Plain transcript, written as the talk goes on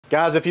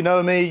Guys, if you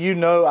know me, you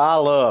know I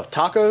love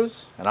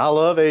tacos and I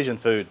love Asian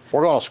food.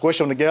 We're gonna squish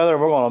them together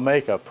and we're gonna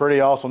make a pretty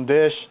awesome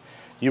dish.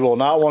 You will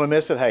not wanna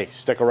miss it. Hey,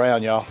 stick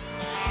around, y'all.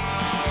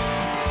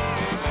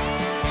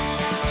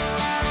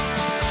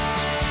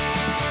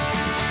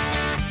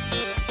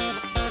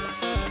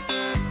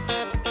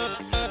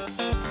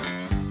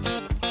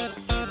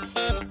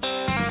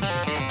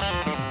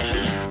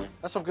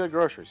 That's some good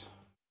groceries.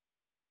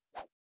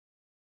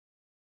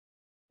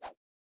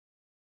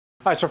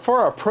 All right, so for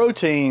our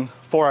protein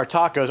for our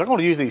tacos, I'm going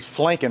to use these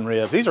flanking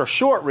ribs. These are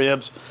short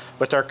ribs,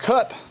 but they're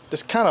cut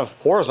just kind of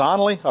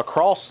horizontally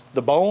across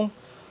the bone.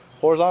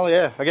 Horizontally,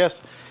 yeah, I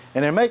guess.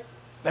 And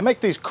they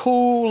make these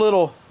cool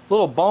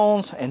little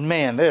bones, and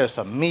man, there's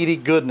some meaty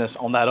goodness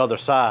on that other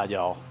side,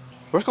 y'all.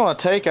 We're just going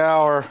to take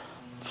our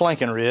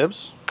flanking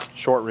ribs,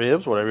 short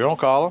ribs, whatever you want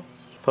to call them,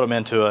 put them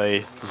into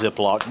a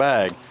Ziploc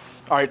bag.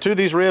 All right, to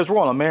these ribs, we're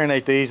going to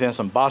marinate these in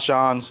some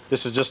Bachans.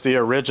 This is just the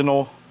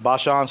original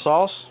Bachan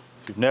sauce.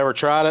 If you've never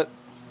tried it,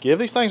 give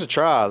these things a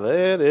try.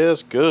 It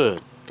is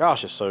good.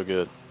 Gosh, it's so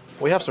good.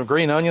 We have some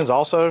green onions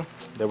also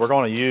that we're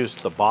going to use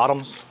the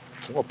bottoms.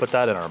 We're going to put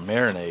that in our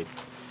marinade.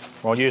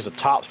 We're going to use the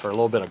tops for a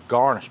little bit of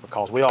garnish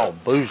because we all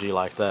bougie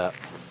like that.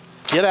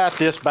 Get at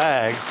this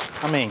bag.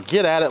 I mean,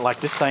 get at it like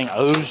this thing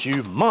owes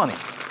you money.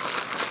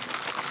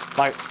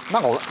 Like,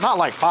 not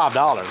like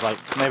 $5,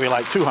 like maybe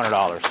like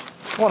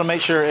 $200. You want to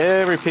make sure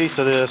every piece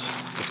of this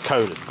is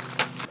coated.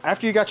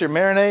 After you got your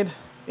marinade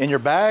in your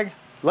bag,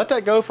 let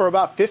that go for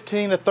about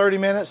 15 to 30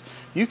 minutes.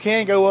 You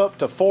can go up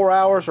to 4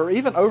 hours or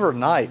even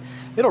overnight.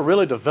 It'll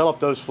really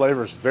develop those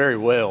flavors very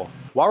well.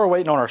 While we're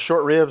waiting on our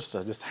short ribs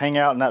to just hang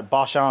out in that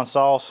Bachan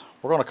sauce,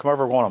 we're gonna come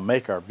over, we're gonna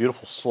make our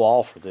beautiful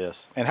slaw for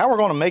this. And how we're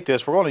gonna make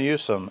this, we're gonna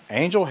use some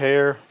angel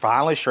hair,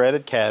 finely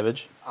shredded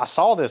cabbage. I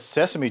saw this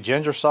sesame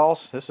ginger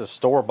sauce. This is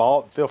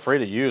store-bought. Feel free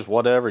to use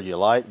whatever you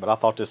like, but I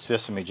thought this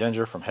sesame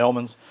ginger from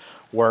Hellman's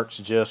works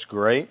just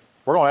great.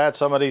 We're gonna add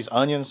some of these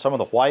onions, some of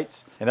the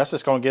whites, and that's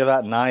just gonna give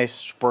that nice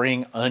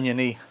spring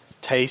oniony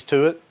taste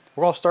to it.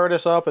 We're gonna stir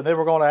this up, and then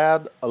we're gonna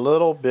add a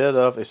little bit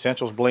of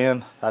Essentials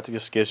blend. That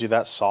just gives you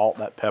that salt,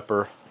 that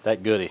pepper,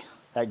 that goody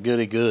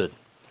good.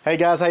 Hey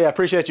guys, hey, I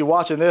appreciate you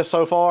watching this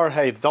so far.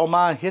 Hey, don't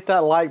mind, hit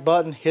that like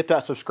button, hit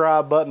that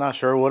subscribe button. I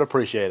sure would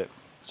appreciate it.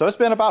 So it's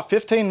been about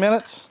 15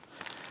 minutes,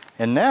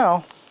 and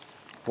now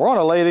we're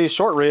gonna lay these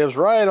short ribs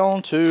right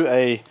onto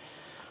a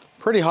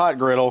pretty hot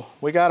griddle.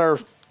 We got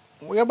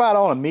about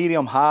on a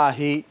medium-high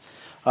heat.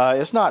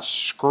 It's not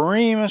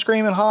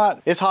screaming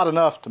hot. It's hot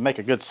enough to make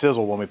a good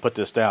sizzle when we put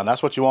this down.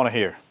 That's what you want to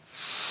hear.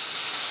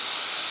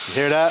 You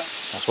hear that?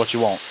 That's what you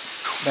want.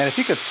 Man, if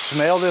you could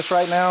smell this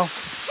right now,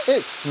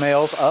 it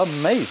smells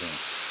amazing.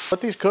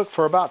 Let these cook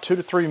for about 2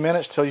 to 3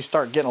 minutes till you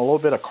start getting a little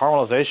bit of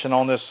caramelization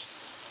on this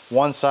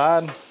one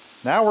side.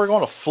 Now we're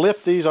going to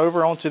flip these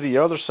over onto the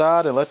other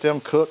side and let them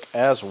cook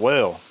as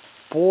well.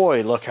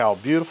 Boy, look how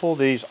beautiful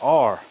these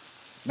are.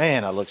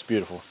 Man, that looks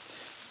beautiful.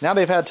 Now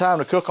they've had time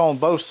to cook on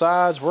both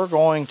sides, we're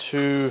going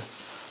to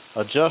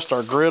adjust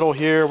our griddle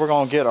here. We're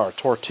going to get our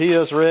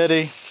tortillas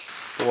ready.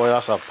 Boy,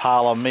 that's a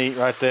pile of meat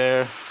right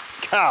there.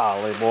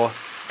 Golly, boy.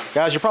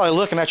 Guys, you're probably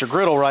looking at your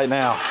griddle right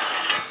now.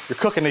 You're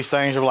cooking these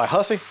things, you're like,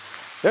 Hussey,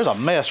 there's a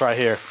mess right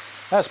here.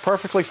 That's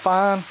perfectly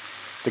fine.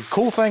 The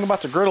cool thing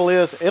about the griddle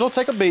is it'll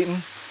take a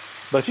beating,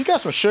 but if you got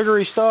some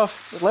sugary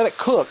stuff, let it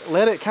cook.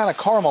 Let it kind of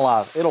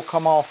caramelize. It'll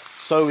come off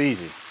so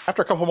easy.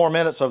 After a couple more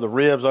minutes of the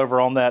ribs over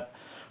on that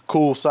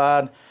cool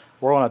side,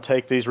 we're going to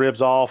take these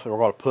ribs off and we're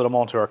going to put them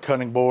onto our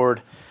cutting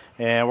board,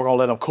 and we're going to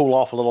let them cool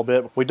off a little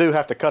bit. We do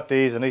have to cut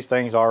these, and these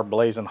things are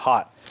blazing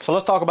hot. So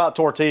let's talk about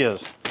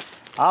tortillas.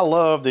 I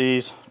love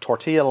these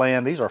Tortilla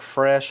Land. These are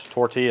fresh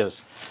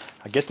tortillas.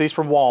 I get these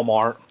from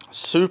Walmart.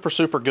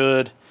 Super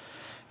good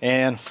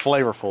and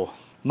flavorful.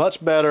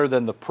 Much better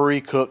than the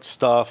pre-cooked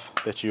stuff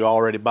that you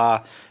already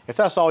buy. If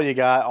that's all you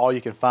got, all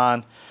you can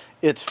find,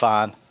 it's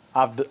fine.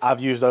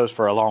 I've used those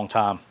for a long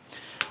time.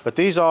 But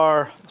these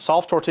are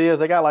soft tortillas.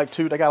 They got like a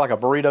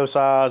burrito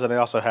size, and they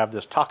also have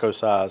this taco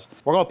size.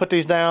 We're gonna put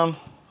these down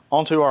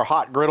onto our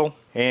hot griddle,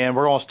 and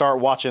we're gonna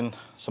start watching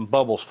some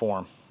bubbles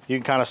form. You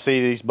can kind of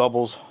see these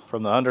bubbles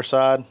from the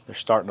underside. They're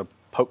starting to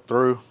poke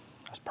through.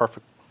 That's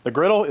perfect. The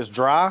griddle is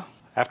dry.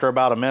 After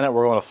about a minute,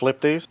 we're gonna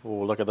flip these.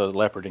 Ooh, look at those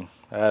leoparding.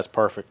 That's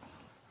perfect.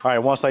 All right,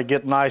 once they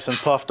get nice and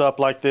puffed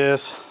up like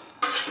this,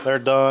 they're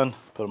done.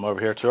 Put them over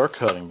here to our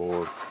cutting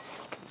board.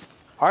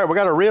 All right, we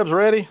got our ribs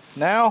ready.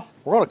 Now,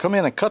 we're gonna come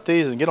in and cut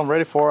these and get them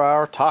ready for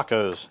our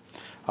tacos.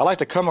 I like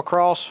to come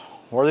across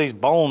where these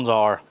bones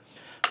are.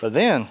 But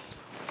then,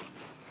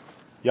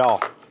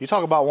 y'all, you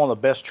talk about one of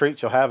the best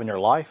treats you'll have in your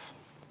life.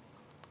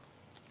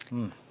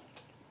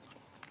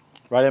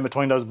 Right in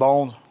between those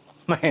bones.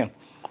 Man,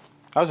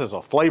 that's just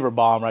a flavor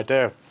bomb right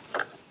there.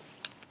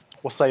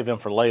 We'll save them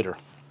for later.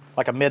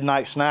 Like a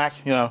midnight snack,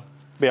 you know,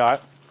 be all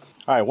right.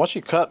 All right, once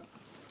you cut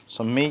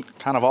some meat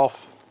kind of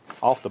off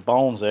the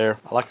bones there,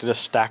 I like to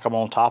just stack them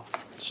on top,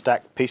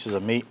 stack pieces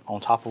of meat on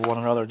top of one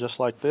another just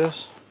like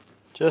this.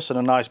 Just in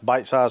a nice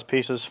bite-sized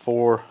pieces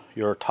for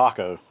your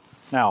taco.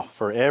 Now,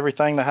 for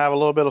everything to have a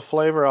little bit of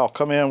flavor, I'll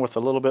come in with a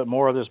little bit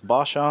more of this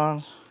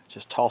Bachan's.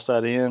 Just toss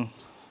that in.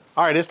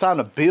 All right, it's time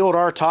to build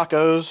our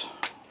tacos.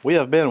 We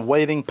have been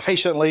waiting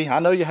patiently. I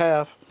know you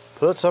have.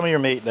 Put some of your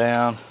meat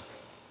down.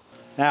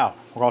 Now,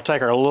 we're gonna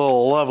take our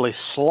little lovely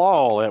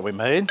slaw that we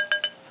made.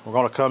 We're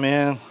gonna come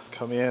in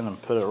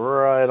and put it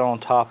right on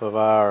top of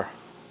our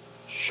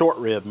short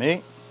rib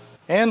meat.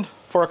 And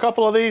for a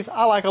couple of these,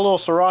 I like a little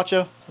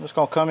sriracha. I'm just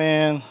gonna come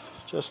in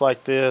just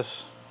like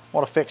this. I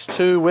wanna fix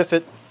 2 with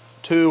it,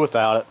 2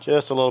 without it.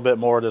 Just a little bit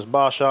more of this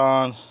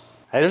Bachan.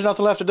 Hey, there's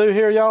nothing left to do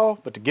here, y'all,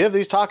 but to give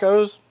these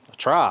tacos a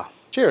try.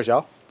 Cheers,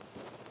 y'all.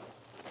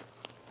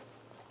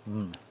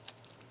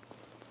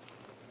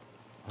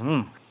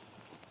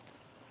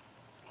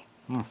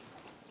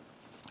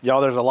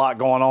 Y'all, there's a lot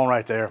going on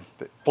right there.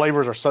 The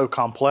flavors are so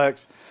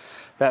complex.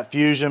 That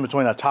fusion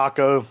between a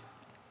taco,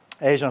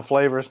 Asian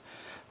flavors.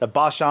 The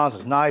Bachan's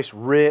is nice,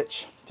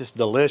 rich, just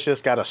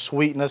delicious, got a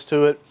sweetness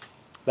to it.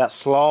 That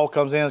slaw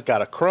comes in, it's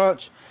got a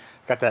crunch.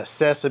 It's got that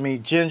sesame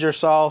ginger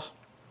sauce.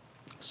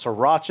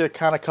 Sriracha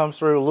kind of comes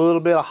through, a little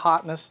bit of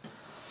hotness.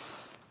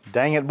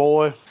 Dang it,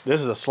 boy.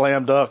 This is a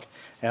slam dunk,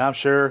 and I'm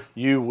sure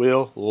you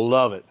will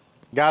love it.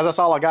 Guys, that's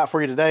all I got for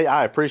you today.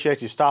 I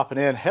appreciate you stopping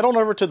in. Head on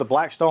over to the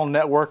Blackstone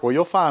Network where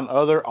you'll find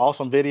other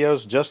awesome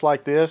videos just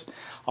like this.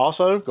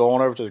 Also, go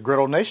on over to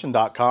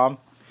griddlenation.com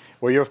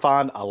where you'll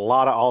find a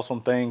lot of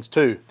awesome things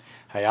too.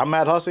 Hey, I'm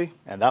Matt Hussey,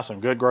 and that's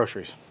some good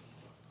groceries.